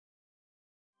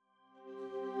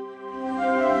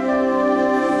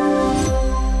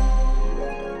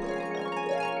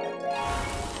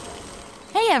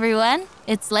everyone.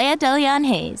 It's Leia DeLeon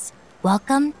Hayes.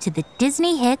 Welcome to the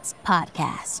Disney Hits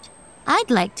Podcast. I'd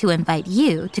like to invite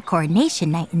you to Coronation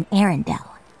Night in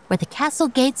Arendelle, where the castle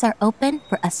gates are open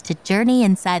for us to journey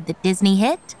inside the Disney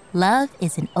hit, Love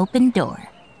is an Open Door,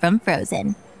 from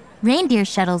Frozen. Reindeer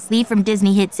shuttles leave from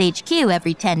Disney Hits HQ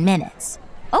every 10 minutes.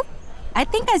 Oh, I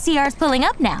think I see ours pulling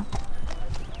up now.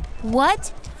 What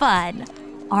fun!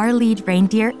 Our lead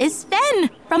reindeer is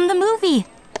Sven from the movie.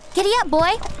 Giddy up,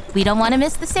 boy. We don't want to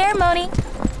miss the ceremony.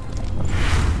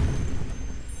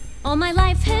 All my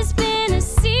life has been a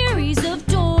series of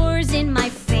doors in my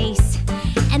face,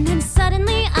 and then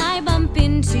suddenly I bump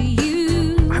into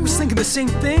you. I was thinking the same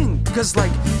thing, because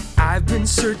I've been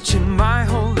searching my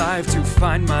whole life to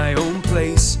find my own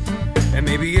place. And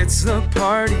maybe it's the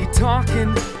party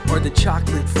talking or the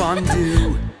chocolate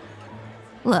fondue.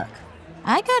 Look,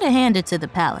 I gotta hand it to the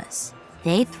palace.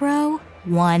 They throw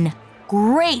one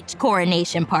great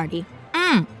coronation party.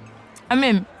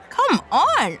 Come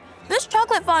on! This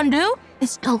chocolate fondue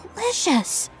is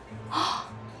delicious.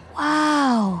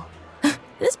 Wow.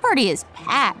 This party is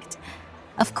packed.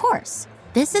 Of course,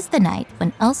 this is the night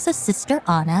when Elsa's sister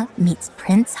Anna meets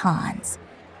Prince Hans.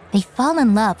 They fall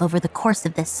in love over the course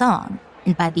of this song,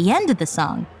 and by the end of the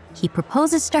song, he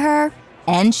proposes to her,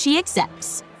 and she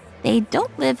accepts. They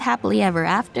don't live happily ever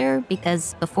after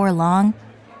because before long,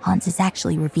 Hans is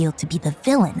actually revealed to be the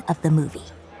villain of the movie.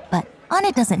 But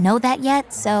Anna doesn't know that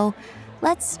yet, so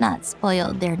let's not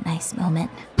spoil their nice moment.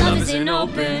 Love is an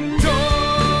open door.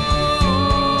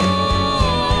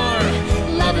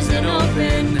 Love is an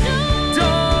open door.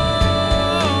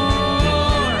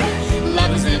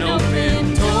 Love is an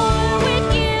open door.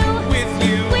 With you. With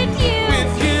you. With you.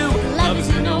 With you. Love is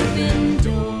an open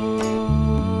door.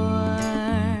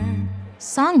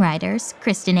 Songwriters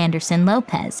Kristen Anderson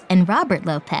Lopez and Robert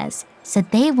Lopez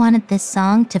said they wanted this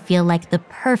song to feel like the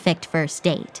perfect first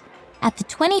date. At the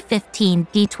 2015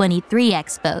 D23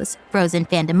 Expo's Frozen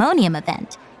Fandemonium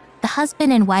event, the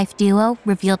husband and wife duo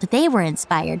revealed they were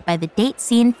inspired by the date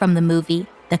scene from the movie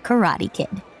The Karate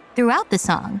Kid. Throughout the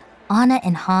song, Anna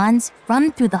and Hans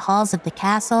run through the halls of the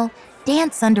castle,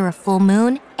 dance under a full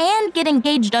moon, and get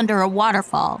engaged under a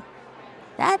waterfall.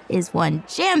 That is one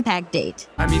jam-packed date.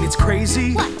 I mean, it's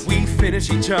crazy. What? We finish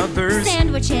each other's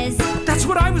Sandwiches. That's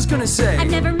what I was gonna say. I've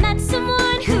never met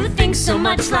someone who thinks so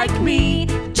much like me.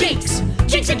 Jinx!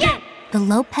 Jinx again! The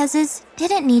Lopezes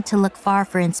didn't need to look far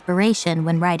for inspiration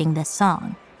when writing this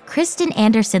song. Kristen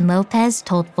Anderson Lopez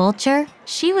told Vulture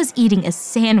she was eating a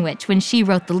sandwich when she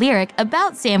wrote the lyric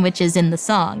about sandwiches in the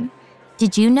song.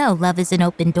 Did you know Love is an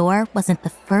Open Door wasn't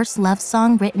the first love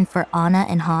song written for Anna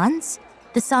and Hans?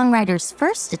 The songwriter's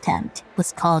first attempt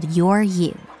was called You're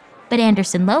You. But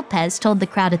Anderson Lopez told the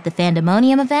crowd at the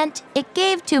Fandemonium event it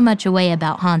gave too much away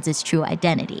about Hans's true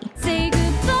identity. Say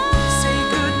goodbye. Say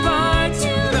goodbye to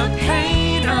the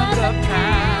pain of the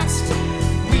past.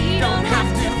 We don't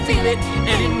have to feel it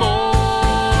anymore.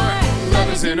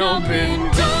 Love is an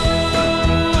open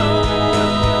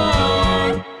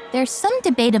door. There's some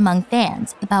debate among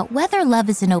fans about whether Love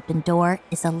is an Open Door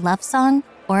is a love song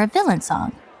or a villain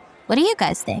song. What do you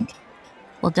guys think?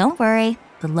 Well, don't worry,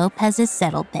 the Lopezes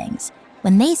settled things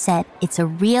when they said it's a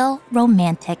real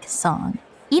romantic song,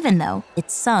 even though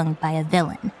it's sung by a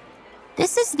villain.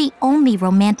 This is the only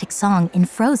romantic song in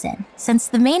Frozen, since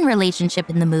the main relationship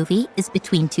in the movie is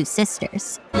between two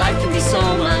sisters. Life can be so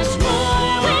much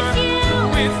more With you.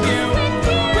 with you.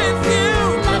 With you.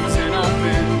 Love is an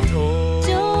open door.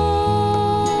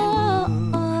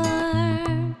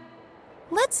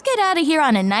 Let's get out of here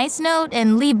on a nice note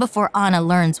and leave before Anna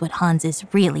learns what Hans is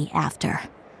really after.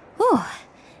 Whew,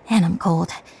 and I'm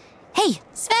cold. Hey,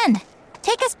 Sven,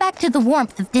 take us back to the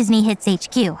warmth of Disney Hits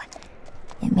HQ.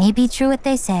 It may be true what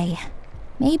they say.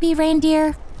 Maybe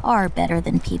reindeer are better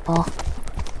than people.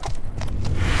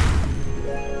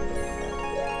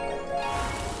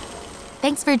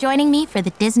 Thanks for joining me for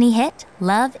the Disney hit,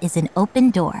 Love is an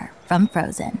Open Door, from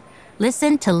Frozen.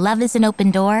 Listen to Love is an Open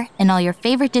Door and all your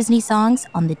favorite Disney songs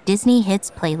on the Disney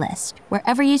Hits playlist,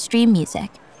 wherever you stream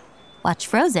music. Watch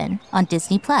Frozen on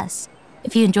Disney+.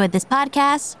 If you enjoyed this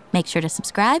podcast, make sure to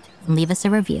subscribe and leave us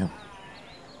a review.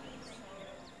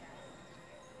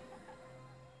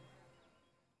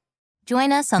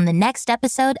 Join us on the next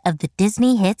episode of the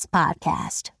Disney Hits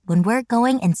Podcast, when we're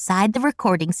going inside the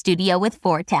recording studio with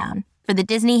Four Town for the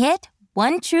Disney hit,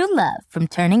 One True Love from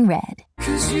Turning Red.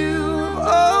 'Cause you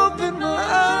opened my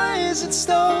eyes and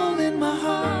stolen my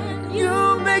heart.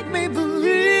 You make me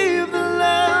believe that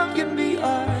love can be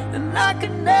art, and I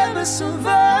could never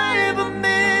survive a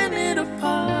minute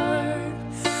apart.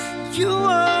 You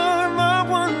are my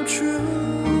one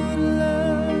true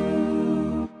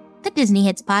love. The Disney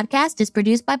Hits podcast is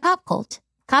produced by Pop Cult.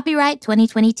 Copyright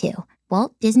 2022,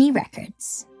 Walt Disney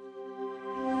Records.